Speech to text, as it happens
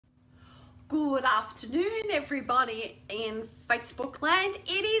Good afternoon, everybody in Facebook land.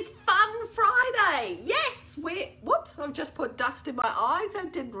 It is Fun Friday. Yes, whoops, I've just put dust in my eyes.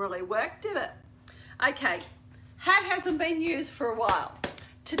 That didn't really work, did it? Okay, hat hasn't been used for a while.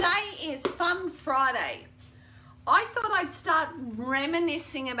 Today is Fun Friday. I thought I'd start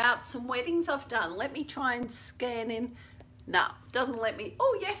reminiscing about some weddings I've done. Let me try and scan in. No, doesn't let me.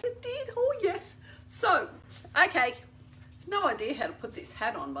 Oh, yes, it did. Oh, yes. So, okay. No idea how to put this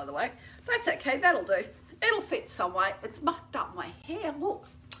hat on, by the way. That's okay, that'll do. It'll fit some way. It's mucked up my hair, look.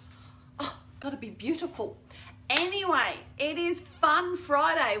 Oh, gotta be beautiful. Anyway, it is Fun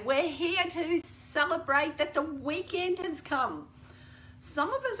Friday. We're here to celebrate that the weekend has come.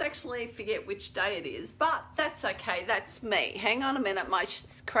 Some of us actually forget which day it is, but that's okay, that's me. Hang on a minute, my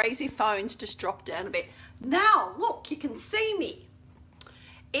crazy phone's just dropped down a bit. Now, look, you can see me.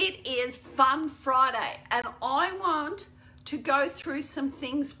 It is Fun Friday, and I want to go through some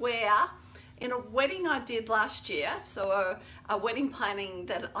things where in a wedding I did last year, so a wedding planning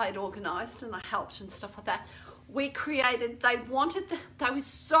that I'd organised and I helped and stuff like that, we created, they were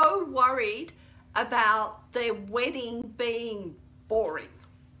so worried about their wedding being boring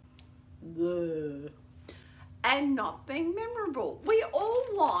and not being memorable. We all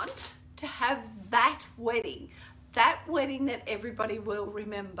want to have that wedding that everybody will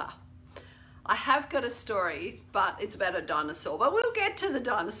remember. I have got a story, but it's about a dinosaur, but we'll get to the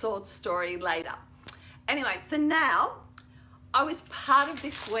dinosaur story later. Anyway, for now, I was part of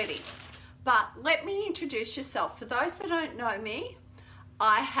this wedding, but let me introduce yourself. For those that don't know me,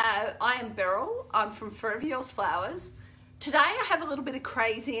 I am Beryl. I'm from Forever Yours Flowers. Today, I have a little bit of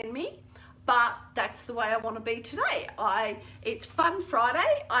crazy in me, but that's the way I want to be today. It's Fun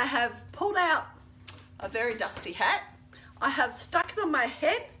Friday. I have pulled out a very dusty hat. I have stuck it on my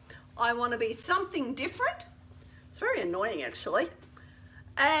head. I want to be something different. It's very annoying actually.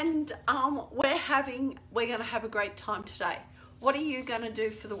 And we're going to have a great time today. What are you going to do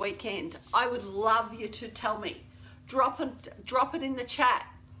for the weekend? I would love you to tell me. Drop it in the chat.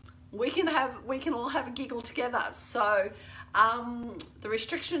 We can all have a giggle together. So the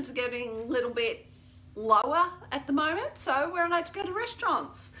restrictions are getting a little bit lower at the moment, so we're allowed to go to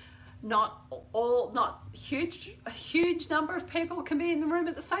restaurants. Not a huge number of people can be in the room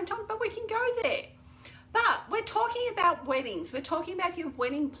at the same time, but we can go there. But we're talking about weddings. We're talking about your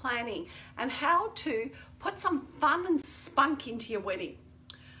wedding planning and how to put some fun and spunk into your wedding.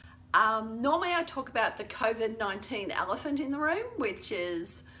 Normally I talk about the COVID-19 elephant in the room, which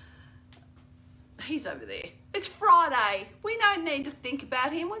is, he's over there. It's Friday. We don't need to think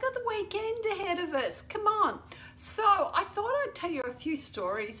about him. We've got the weekend ahead of us. Come on. So I thought I'd tell you a few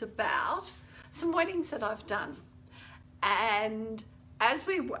stories about some weddings that I've done. And as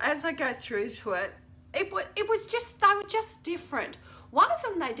I go through to it, they were just different. One of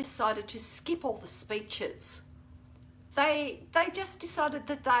them, they decided to skip all the speeches. They just decided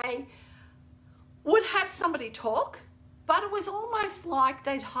that they would have somebody talk, but it was almost like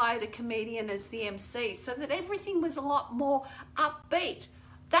they'd hired a comedian as the MC so that everything was a lot more upbeat.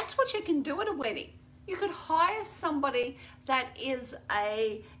 That's what you can do at a wedding. You could hire somebody that is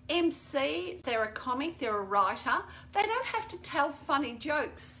a MC, they're a comic, they're a writer. They don't have to tell funny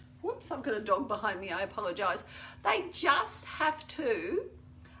jokes. Whoops, I've got a dog behind me, I apologise. They just have to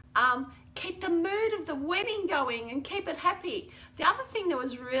keep the mood of the wedding going and keep it happy. The other thing that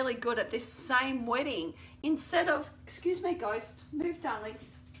was really good at this same wedding, instead of, excuse me ghost, move darling.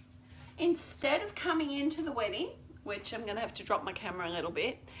 Instead of coming into the wedding, which I'm gonna have to drop my camera a little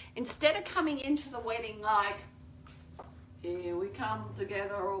bit, instead of coming into the wedding like, here we come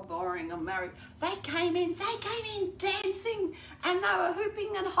together, all boring, I'm married. They came in dancing, and they were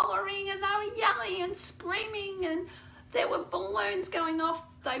hooping and hollering, and they were yelling and screaming, and there were balloons going off.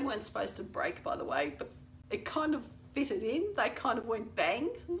 They weren't supposed to break, by the way, but it kind of fitted in. They kind of went bang,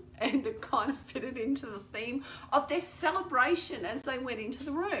 and it kind of fitted into the theme of their celebration as they went into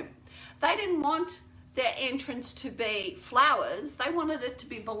the room. They didn't want their entrance to be flowers. They wanted it to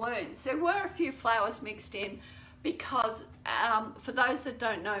be balloons. There were a few flowers mixed in because for those that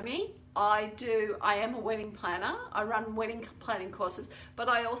don't know me, I am a wedding planner. I run wedding planning courses, but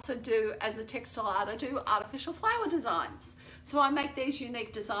I also do, as a textile art, I do artificial flower designs. So I make these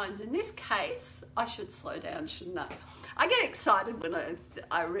unique designs. In this case, I should slow down, shouldn't I? I get excited when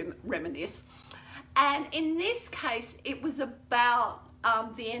I reminisce. And in this case, it was about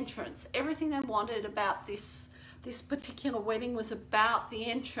the entrance. Everything they wanted about this particular wedding was about the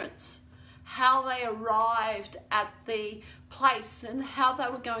entrance. How they arrived at the place and how they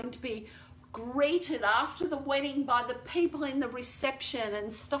were going to be greeted after the wedding by the people in the reception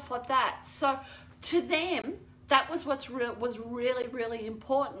and stuff like that. So to them, That was was really, really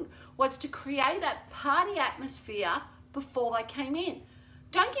important, was to create a party atmosphere before they came in.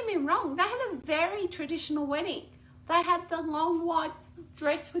 Don't get me wrong, they had a very traditional wedding. They had the long white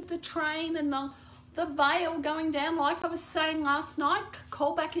dress with the train and the veil going down, like I was saying last night.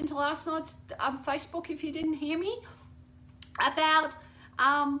 Call back into last night's Facebook if you didn't hear me, about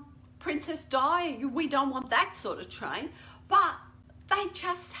Princess Di. We don't want that sort of train, but they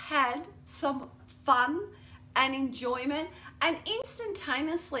just had some fun and enjoyment, and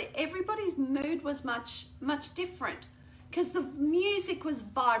instantaneously everybody's mood was much different, because the music was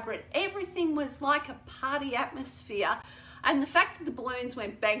vibrant, everything was like a party atmosphere, and the fact that the balloons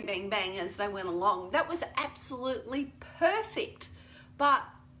went bang bang bang as they went along, that was absolutely perfect. But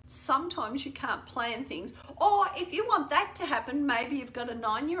sometimes you can't plan things, or if you want that to happen, maybe you've got a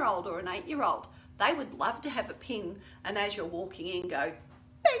 9-year-old or an 8-year-old. They would love to have a pin, and as you're walking in, go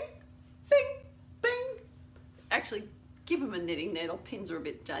bing bing bing. Actually, give them a knitting needle. Pins are a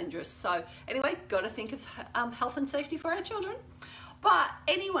bit dangerous. So anyway, got to think of health and safety for our children. But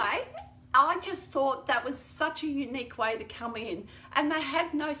anyway, I just thought that was such a unique way to come in. And they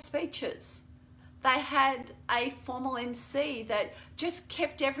had no speeches. They had a formal MC that just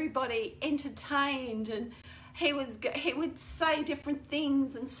kept everybody entertained, and he would say different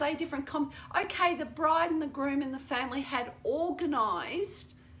things and say different okay, the bride and the groom and the family had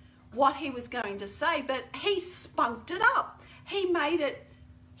organised what he was going to say, but he spunked it up. He made it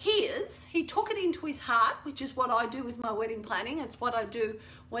his. He took it into his heart, which is what I do with my wedding planning. It's what I do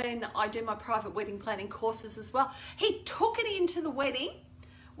when I do my private wedding planning courses as well. He took it into the wedding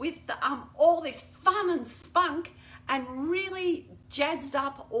with all this fun and spunk, and really jazzed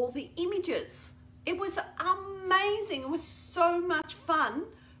up all the images. It was amazing. It was so much fun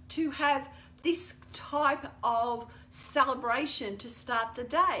to have this type of celebration to start the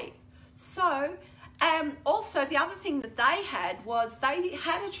day. So, also the other thing that they had was they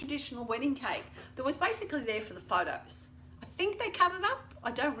had a traditional wedding cake that was basically there for the photos. I think they cut it up.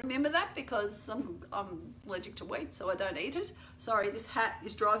 I don't remember that because I'm allergic to wheat, so I don't eat it. Sorry, this hat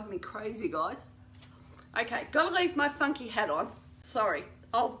is driving me crazy, guys. Okay, gotta leave my funky hat on. Sorry,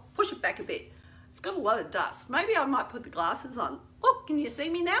 I'll push it back a bit. It's got a lot of dust. Maybe I might put the glasses on. Oh, can you see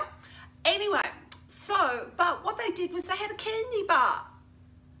me now? Anyway, so, but what they did was they had a candy bar.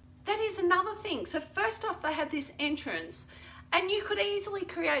 That is another thing. So first off, they had this entrance, and you could easily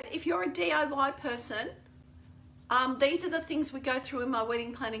create, if you're a DIY person, these are the things we go through in my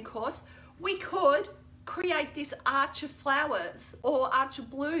wedding planning course. We could create this arch of flowers or arch of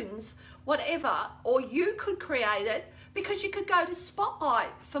balloons, whatever, or you could create it because you could go to Spotlight.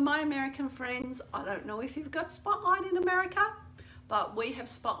 For my American friends, I don't know if you've got Spotlight in America, but we have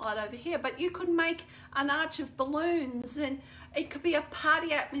Spotlight over here. But you could make an arch of balloons, and it could be a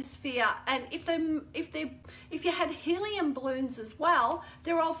party atmosphere. And if you had helium balloons as well,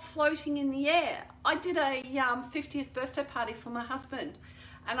 they're all floating in the air. I did a 50th birthday party for my husband,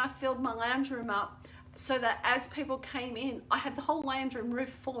 and I filled my lounge room up so that as people came in, I had the whole lounge room roof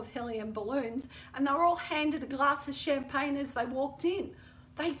full of helium balloons, and they were all handed a glass of champagne as they walked in.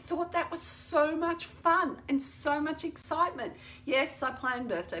 They thought that was so much fun and so much excitement. Yes, I plan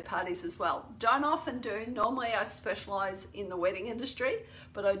birthday parties as well. Don't often do. Normally I specialize in the wedding industry,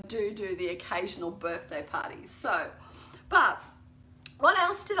 but I do the occasional birthday parties. So, but what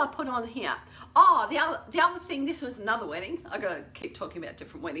else did I put on here? Oh, the other thing, this was another wedding. I gotta keep talking about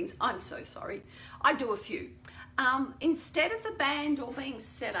different weddings. I'm so sorry. I do a few. Instead of the band all being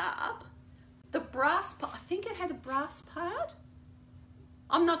set up, the brass part, I think it had a brass part.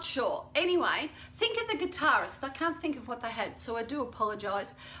 I'm not sure. Anyway, think of the guitarist. I can't think of what they had, so I do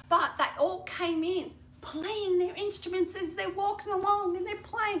apologise. But they all came in playing their instruments as they're walking along, and they're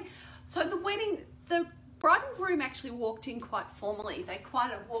playing. So the bride and groom actually walked in quite formally. They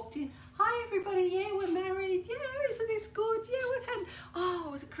quite walked in, hi everybody, yeah, we're married, yeah, isn't this good? Yeah, we've had, oh,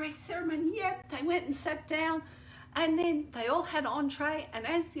 it was a great ceremony, yep. They went and sat down, and then they all had entree, and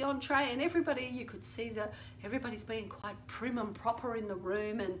as the entree, and everybody, you could see that everybody's being quite prim and proper in the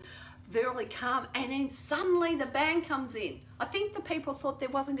room and very calm, and then suddenly the band comes in. I think the people thought there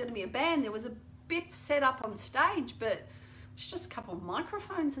wasn't going to be a band. There was a bit set up on stage, but it's just a couple of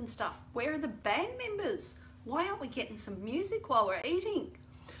microphones and stuff. Where are the band members? Why aren't we getting some music while we're eating?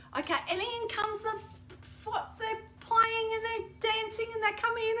 Okay, and in comes they're playing and they're dancing, and they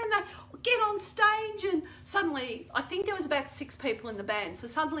come in and they get on stage, and suddenly, I think there was about 6 people in the band, so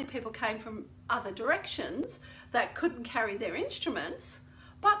suddenly people came from other directions that couldn't carry their instruments,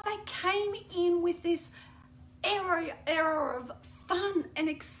 but they came in with this era of fun and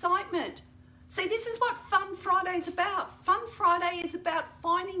excitement. See, this is what Fun Friday is about. Fun Friday is about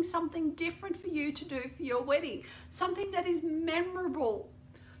finding something different for you to do for your wedding, something that is memorable.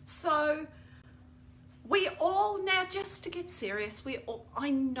 So we all, now just to get serious, I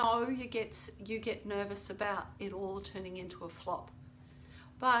know you get nervous about it all turning into a flop.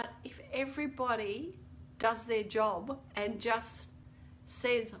 But if everybody does their job and just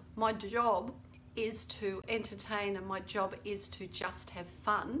says, my job is to entertain and my job is to just have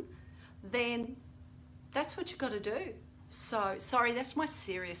fun, then that's what you got to do. So, sorry, that's my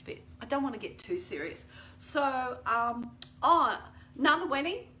serious bit. I don't want to get too serious. So, another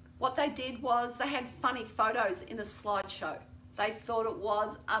wedding, what they did was they had funny photos in a slideshow. They thought it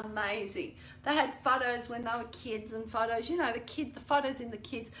was amazing. They had photos when they were kids and photos, you know, the photos in the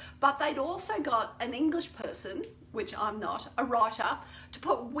kids, but they'd also got an English person, which I'm not, a writer, to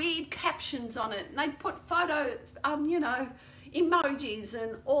put weird captions on it. And they'd put photo, you know, emojis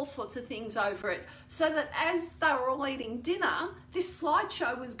and all sorts of things over it, so that as they were all eating dinner, this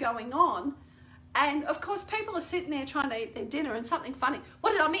slideshow was going on. And of course, people are sitting there trying to eat their dinner and something funny.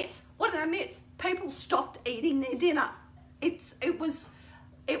 What did I miss? What did I miss? People stopped eating their dinner. It was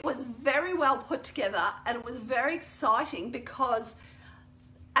very well put together, and it was very exciting because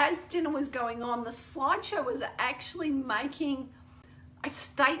as dinner was going on, the slideshow was actually making a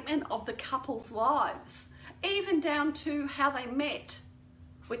statement of the couple's lives, even down to how they met,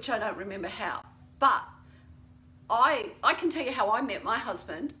 which I don't remember how. But I can tell you how I met my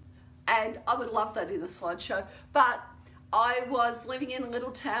husband, and I would love that in a slideshow. But I was living in a little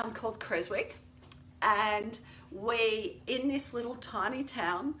town called Creswick, and in this little tiny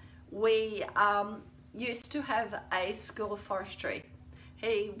town, we used to have a school of forestry.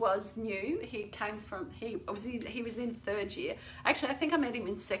 He was new. He was in third year. Actually, I think I met him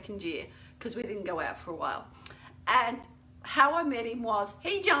in second year because we didn't go out for a while. And how I met him was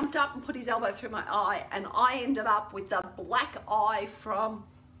he jumped up and put his elbow through my eye, and I ended up with the black eye from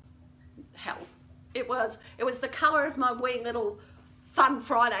hell. It was the colour of my wee little Fun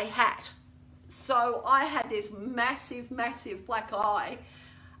Friday hat. So I had this massive, massive black eye,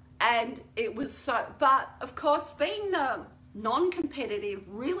 and it was so, but of course, being the non-competitive,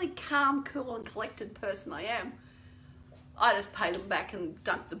 really calm, cool and collected person I am, I just paid him back and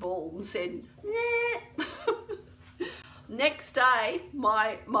dunked the ball and said, nah. Next day,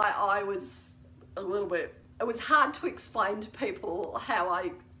 my eye was a little bit, it was hard to explain to people how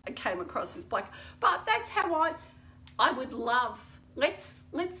I came across this black, but that's how I would love. Let's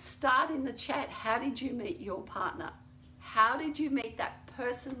start in the chat. How did you meet your partner? How did you meet that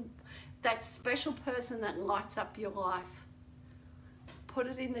person, that special person that lights up your life? Put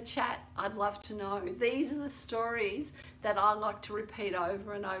it in the chat. I'd love to know. These are the stories that I like to repeat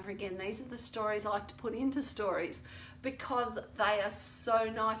over and over again. These are the stories I like to put into stories because they are so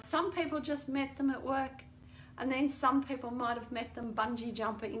nice. Some people just met them at work, and then some people might have met them bungee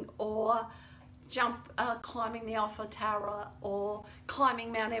jumping or climbing the Eiffel Tower or climbing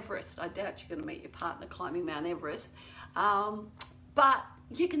Mount Everest. I doubt you're going to meet your partner climbing Mount Everest. But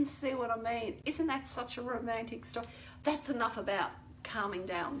you can see what I mean. Isn't that such a romantic story? That's enough about calming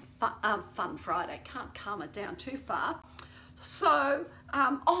down Fun Friday. Can't calm it down too far. So,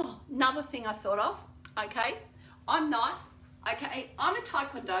 another thing I thought of. Okay, I'm a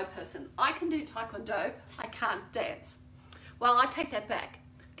Taekwondo person. I can do Taekwondo. I can't dance. Well, I take that back.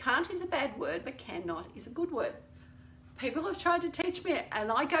 Can't is a bad word, but cannot is a good word. People have tried to teach me it,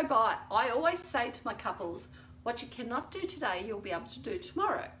 and I go by. I always say to my couples, what you cannot do today, you'll be able to do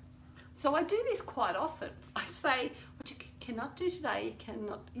tomorrow. So I do this quite often. I say, what you cannot do today,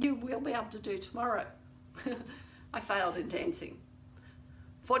 you will be able to do tomorrow. I failed in dancing.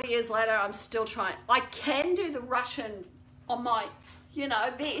 40 years later, I'm still trying. I can do the Russian on my,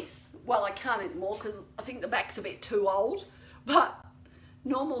 this. Well, I can't anymore because I think the back's a bit too old, but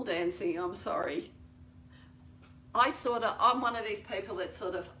normal dancing, I'm sorry. I'm one of these people that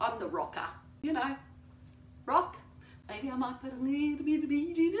I'm the rocker, rock. Maybe I might put a little bit of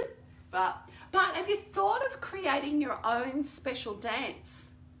beat in it. But have you thought of creating your own special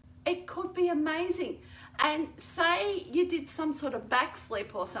dance? It could be amazing. And say you did some sort of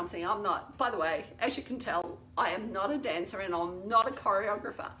backflip or something. I'm not, by the way, as you can tell, I am not a dancer and I'm not a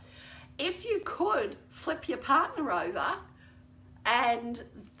choreographer. If you could flip your partner over and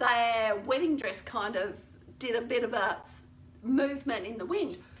their wedding dress kind of did a bit of a movement in the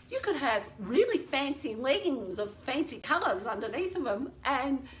wind, you could have really fancy leggings of fancy colours underneath of them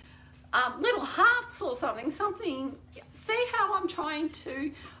and little hearts or something. See how I'm trying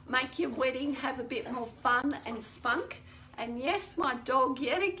to make your wedding have a bit more fun and spunk? And yes, my dog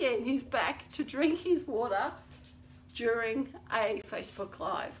yet again, he's back to drink his water during a Facebook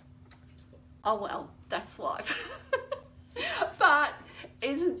Live. Oh well, that's life. But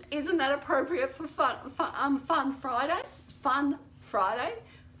isn't that appropriate for Fun Friday? Fun Friday.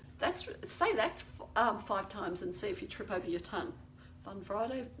 Say that 5 times and see if you trip over your tongue. Fun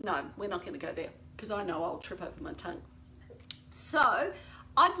Friday? No, we're not going to go there because I know I'll trip over my tongue. So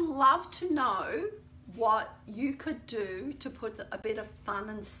I'd love to know what you could do to put a bit of fun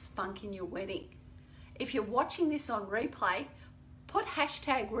and spunk in your wedding. If you're watching this on replay, put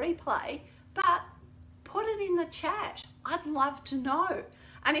 #replay, but put it in the chat. I'd love to know.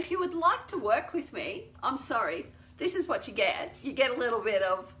 And if you would like to work with me, I'm sorry, this is what you get. You get a little bit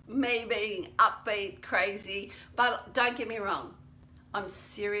of me being upbeat, crazy, but don't get me wrong. I'm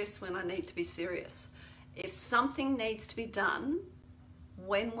serious when I need to be serious. If something needs to be done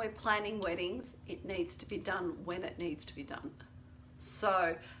when we're planning weddings, it needs to be done when it needs to be done.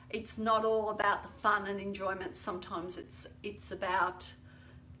 So it's not all about the fun and enjoyment. Sometimes it's about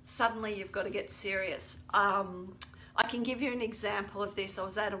suddenly you've got to get serious. I can give you an example of this. I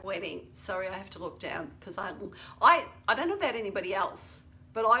was at a wedding. Sorry, I have to look down because I don't know about anybody else,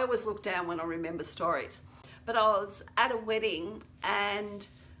 but I always look down when I remember stories. But I was at a wedding and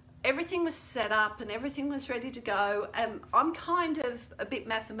everything was set up and everything was ready to go. And I'm kind of a bit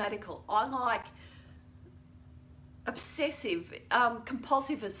mathematical. I like obsessive,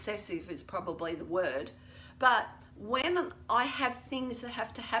 compulsive obsessive is probably the word. But when I have things that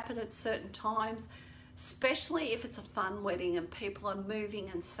have to happen at certain times, especially if it's a fun wedding and people are moving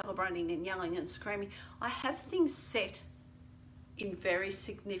and celebrating and yelling and screaming, I have things set in very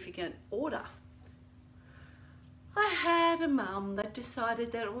significant order. I had a mum that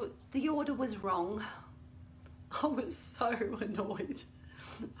decided that the order was wrong. I was so annoyed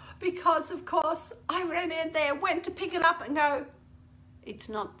because, of course, I ran in there, went to pick it up and go, it's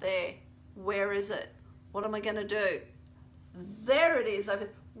not there. Where is it? What am I going to do? There it is over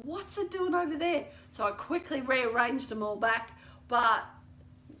there. What's it doing over there? So I quickly rearranged them all back, but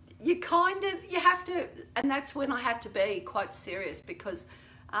you have to, and that's when I had to be quite serious because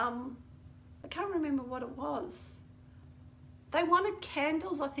I can't remember what it was. They wanted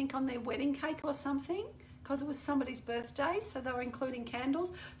candles, I think, on their wedding cake or something because it was somebody's birthday, so they were including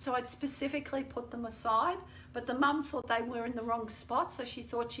candles. So I'd specifically put them aside, but the mum thought they were in the wrong spot, so she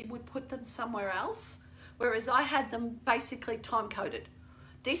thought she would put them somewhere else, whereas I had them basically time-coded.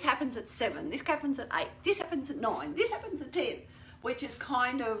 This happens at 7, this happens at 8, this happens at 9, this happens at 10, which is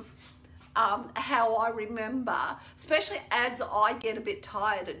kind of how I remember, especially as I get a bit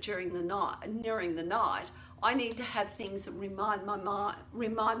tired during the night, I need to have things that remind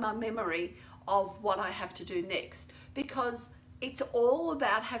my memory of what I have to do next, because it's all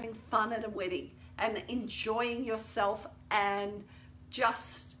about having fun at a wedding and enjoying yourself and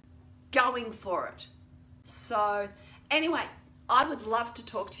just going for it. So anyway, I would love to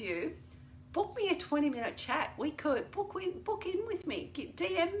talk to you. Book me a 20-minute chat. We could book in with me,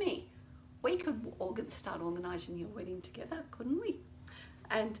 DM me. We could start organising your wedding together, couldn't we?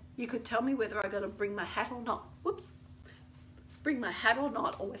 And you could tell me whether I got to bring my hat or not. Whoops. Bring my hat or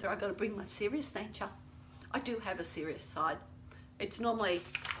not, or whether I got to bring my serious nature. I do have a serious side. I normally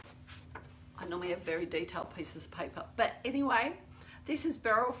have very detailed pieces of paper. But anyway, this is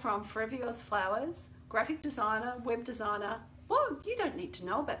Beryl from Forever Yours Flowers, graphic designer, web designer. Well, you don't need to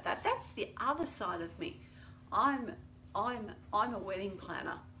know about that. That's the other side of me. I'm a wedding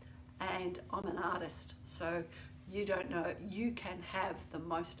planner and I'm an artist. So you don't know, you can have the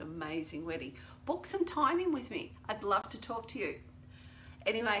most amazing wedding. Book some time in with me. I'd love to talk to you.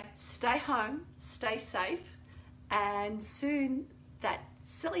 Anyway, stay home, stay safe, and soon that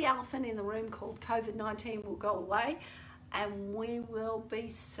silly elephant in the room called COVID-19 will go away and we will be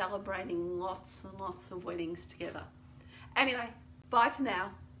celebrating lots and lots of weddings together. Anyway, bye for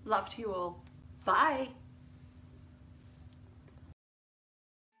now. Love to you all. Bye.